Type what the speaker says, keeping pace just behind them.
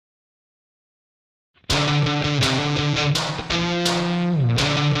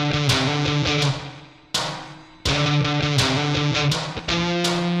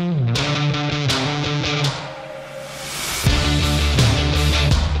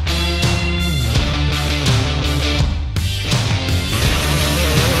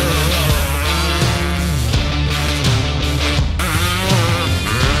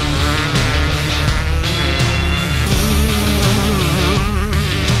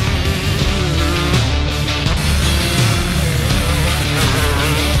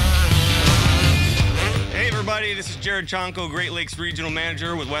Jared Chonko, Great Lakes Regional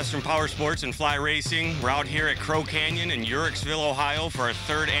Manager with Western Power Sports and Fly Racing. We're out here at Crow Canyon in Uhrichsville, Ohio for our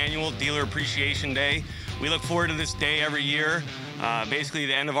 3rd annual Dealer Appreciation Day. We look forward to this day every year. Basically,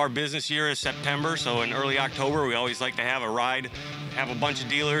 the end of our business year is September, so in early October, we always like to have a ride, have a bunch of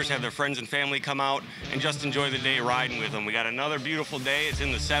dealers, have their friends and family come out, and just enjoy the day riding with them. We got another beautiful day. It's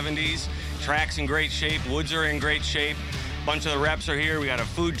in the 70s. Track's in great shape. Woods are in great shape. A bunch of the reps are here. We got a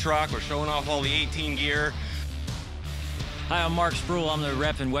food truck. We're showing off all the 18 gear. Hi, I'm Mark Spruill. I'm the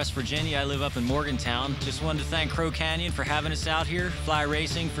rep in West Virginia. I live up in Morgantown. Just wanted to thank Crow Canyon for having us out here, Fly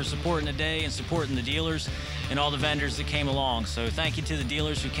Racing for supporting the day and supporting the dealers and all the vendors that came along. So thank you to the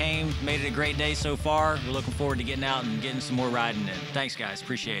dealers who came, made it a great day so far. We're looking forward to getting out and getting some more riding in. Thanks, guys.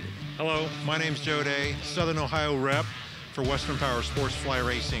 Appreciate it. Hello, my name's Joe Day, Southern Ohio rep for Western Power Sports Fly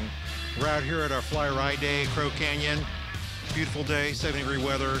Racing. We're out here at our Fly Ride Day, Crow Canyon. Beautiful day, 70-degree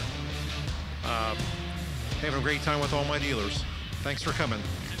weather. Having a great time with all my dealers. Thanks for coming.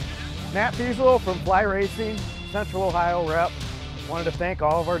 Matt Feasel from Fly Racing, Central Ohio rep. Wanted to thank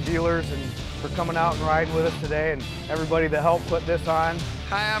all of our dealers and for coming out and riding with us today and everybody that helped put this on.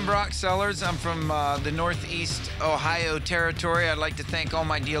 Hi, I'm Brock Sellers. I'm from the Northeast Ohio territory. I'd like to thank all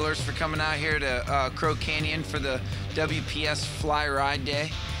my dealers for coming out here to Crow Canyon for the WPS Fly Ride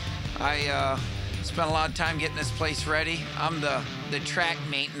Day. I spent a lot of time getting this place ready. I'm the track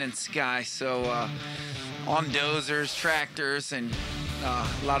maintenance guy, so on dozers, tractors, and a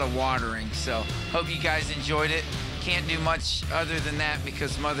lot of watering. So hope you guys enjoyed it. Can't do much other than that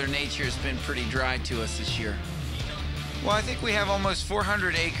because Mother Nature has been pretty dry to us this year. Well, I think we have almost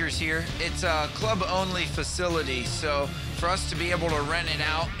 400 acres here. It's a club-only facility, so for us to be able to rent it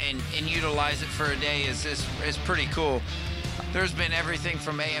out and utilize it for a day is pretty cool. There's been everything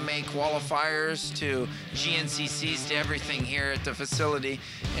from AMA qualifiers to GNCCs to everything here at the facility,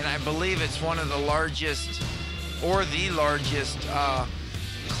 and I believe it's one of the largest or the largest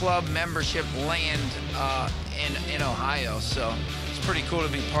club membership land in Ohio. So it's pretty cool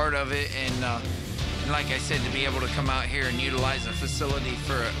to be part of it, and like I said, to be able to come out here and utilize a facility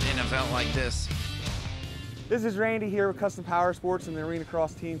for an event like this. This is Randy here with Custom Power Sports and the Arena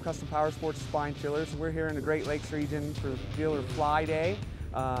Cross team, Custom Power Sports Spine Chillers. We're here in the Great Lakes region for Dealer Fly Day.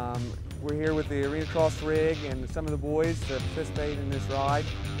 We're here with the Arena Cross rig and some of the boys to participate in this ride.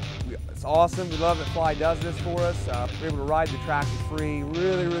 It's awesome. We love that Fly does this for us. We're able to ride the track for free.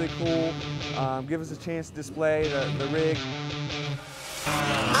 Really, really cool. Give us a chance to display the rig.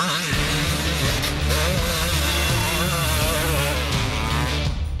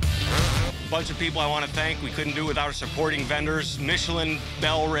 Bunch of people I want to thank. We couldn't do it without our supporting vendors: Michelin,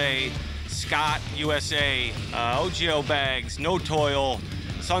 Bel-Ray, Scott USA, OGO Bags, No Toil,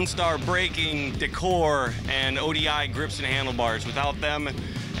 Sunstar Braking, Decor, and ODI Grips and Handlebars. Without them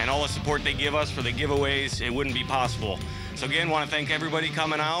and all the support they give us for the giveaways, it wouldn't be possible. So again, want to thank everybody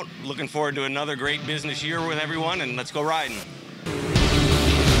coming out. Looking forward to another great business year with everyone, and let's go riding.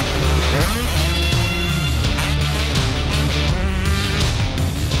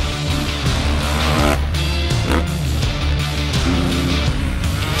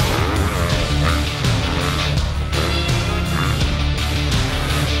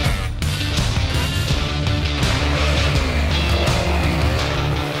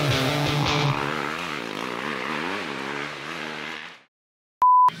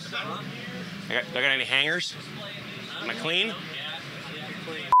 Do I got any hangers? Am I clean? Yeah,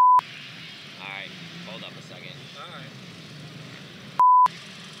 clean. Alright, hold up a second. Alright.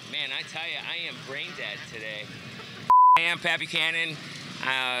 Man, I tell you, I am brain dead today. I am Pat Buchanan,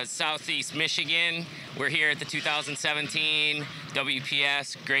 Southeast Michigan. We're here at the 2017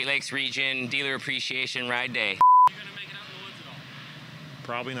 WPS Great Lakes Region Dealer Appreciation Ride Day. You gonna make it out in the woods at all?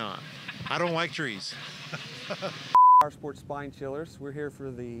 Probably not. I don't like trees. Power Sports Spine Chillers. We're here for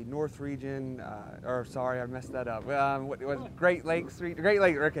the North Region, or sorry, I messed that up. Great Lakes Region. Great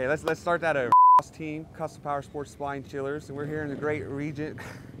Lakes. Okay, let's start that over. Team, Custom Power Sports Spine Chillers, and we're here in the Great Region.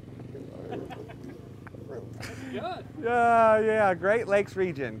 Good. Yeah, Great Lakes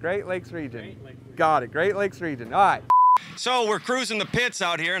Region. Great Lakes Region. Got it. Great Lakes Region. All right. So we're cruising the pits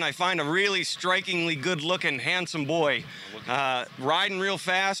out here, and I find a really strikingly good-looking, handsome boy riding real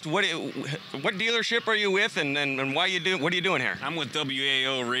fast. What dealership are you with, and what are you doing here? I'm with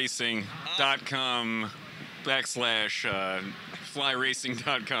WAORacing.com /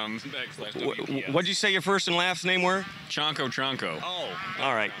 flyracing.com / WPS. What'd you say your first and last name were? Chonko. Oh,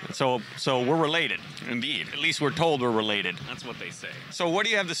 all right. So we're related. Indeed. At least we're told we're related. That's what they say. So what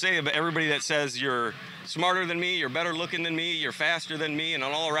do you have to say about everybody that says you're smarter than me, you're better looking than me, you're faster than me, and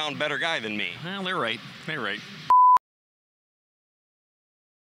an all-around better guy than me? Well, they're right. They're right.